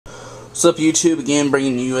What's up, YouTube? Again,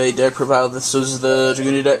 bringing you a deck profile. This is the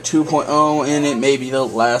Dragunity deck 2.0, and it may be the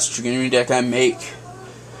last Dragunity deck I make.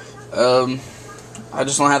 I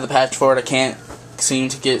just don't have the patch for it. I can't seem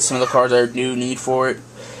to get some of the cards I do need for it.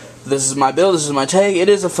 This is my build. This is my tag. It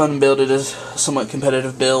is a fun build. It is a somewhat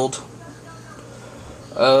competitive build.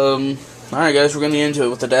 Alright, guys, we're going to get into it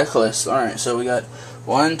with the deck list. Alright, so we got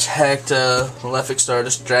one Tech Malefic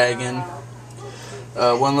Stardust Dragon,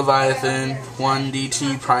 one Leviathan, one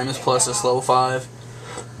DT Primus Plus that's level 5.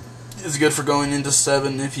 It's good for going into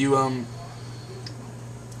 7 if you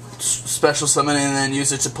special summon and then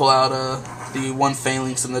use it to pull out the one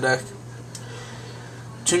Phalanx in the deck.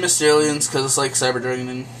 2 Mysterians because it's like Cyber Dragon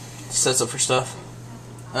and sets up for stuff.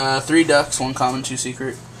 3 Ducks, 1 Common, 2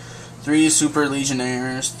 Secret. 3 Super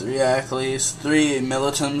Legionnaires, 3 Accolades, 3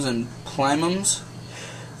 Militums and Plymums.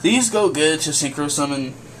 These go good to synchro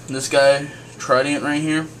summon this guy, Trident right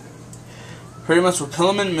here. Pretty much with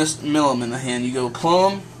Plum and Millum in the hand, you go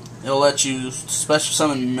Plum, it'll let you special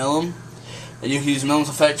summon Millum, and you can use Millum's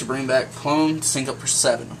effect to bring back Plum to sync up for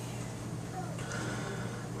 7.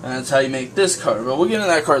 And that's how you make this card, but we'll get into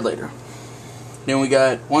that card later. Then we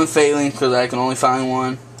got 1 Phalanx, because I can only find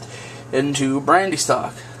 1, into Brandy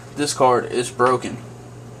Stock. This card is broken.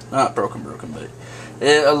 Not broken, but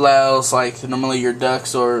it allows, like, normally your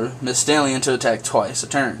Ducks or Mysterian to attack twice a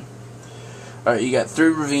turn. Alright, you got 3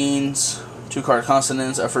 Ravines, 2 card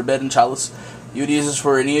Consonants, a Forbidden Chalice. You would use this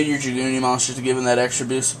for any of your Dragunity monsters to give them that extra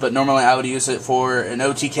boost, but normally I would use it for an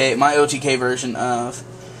OTK, my OTK version of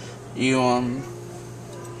you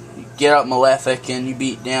get out Malefic and you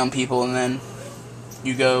beat down people, and then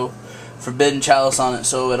you go Forbidden Chalice on it,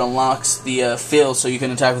 so it unlocks the field so you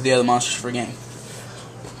can attack with the other monsters for a game.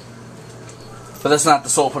 But that's not the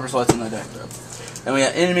sole purpose what's in the deck, though. And we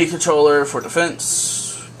got Enemy Controller for defense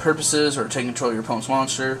purposes, or taking control of your opponent's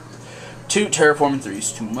monster. 2 Terraforming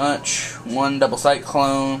 3's too much. 1 Double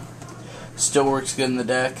Cyclone. Still works good in the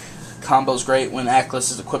deck. Combo's great when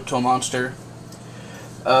Atlas is equipped to a monster.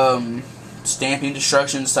 Stamping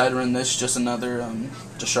Destruction, decided to run this, just another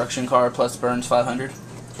destruction card, plus burns 500.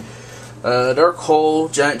 Dark Hole,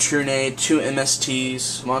 Giant Trunade, 2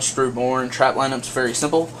 MSTs, Monster Reborn. Trap lineup's very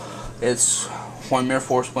simple. It's 1 Mirror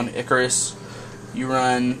Force, 1 Icarus. You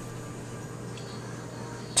run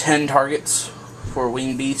 10 targets for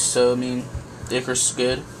Winged Beast, so I mean, Icarus is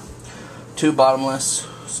good. 2 Bottomless.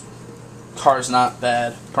 Card's not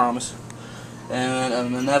bad, promise. And a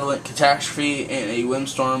Malevolent Catastrophe and a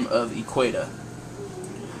Windstorm of Equata.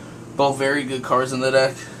 Both very good cards in the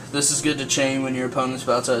deck. This is good to chain when your opponent's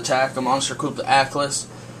about to attack a monster equipped with Atlas,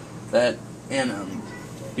 that and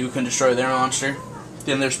you can destroy their monster,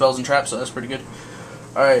 then their spells and traps, so that's pretty good.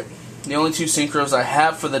 Alright, the only 2 synchros I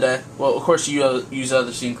have for the deck, well, of course you use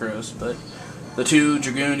other synchros, but the 2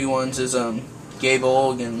 Dragunity ones is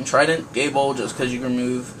Gabolg and Trident. Gabolg just because you can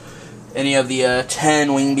remove any of the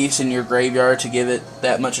 10 Winged Beasts in your graveyard to give it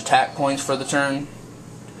that much attack points for the turn.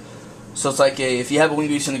 So it's like if you have a Winged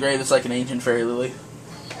Beast in the grave, it's like an Ancient Fairy Lily.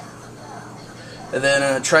 And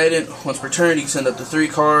then Trident, once per turn, you can send up to 3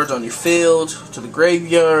 cards on your field to the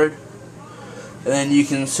graveyard. And then you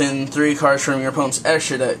can send 3 cards from your opponent's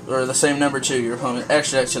extra deck, or the same number to your opponent's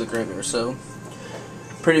extra deck to the graveyard. So,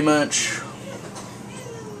 pretty much,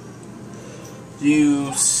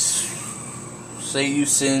 you say you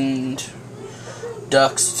send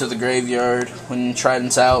Ducks to the graveyard when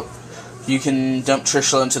Trident's out, you can dump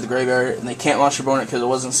Trishula into the graveyard, and they can't Monster Reborn it because it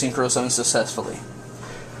wasn't synchro summoned successfully.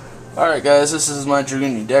 Alright, guys, this is my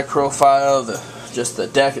Dragunity deck profile, just the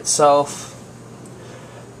deck itself.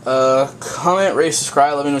 Comment, rate,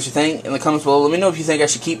 subscribe, let me know what you think in the comments below. Let me know if you think I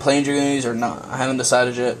should keep playing Dragunities or not. I haven't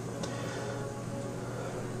decided yet,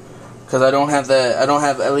 because I don't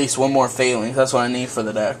have at least 1 more Phalanx. That's what I need for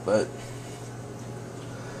the deck, but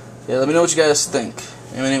yeah, let me know what you guys think.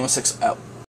 M816 out.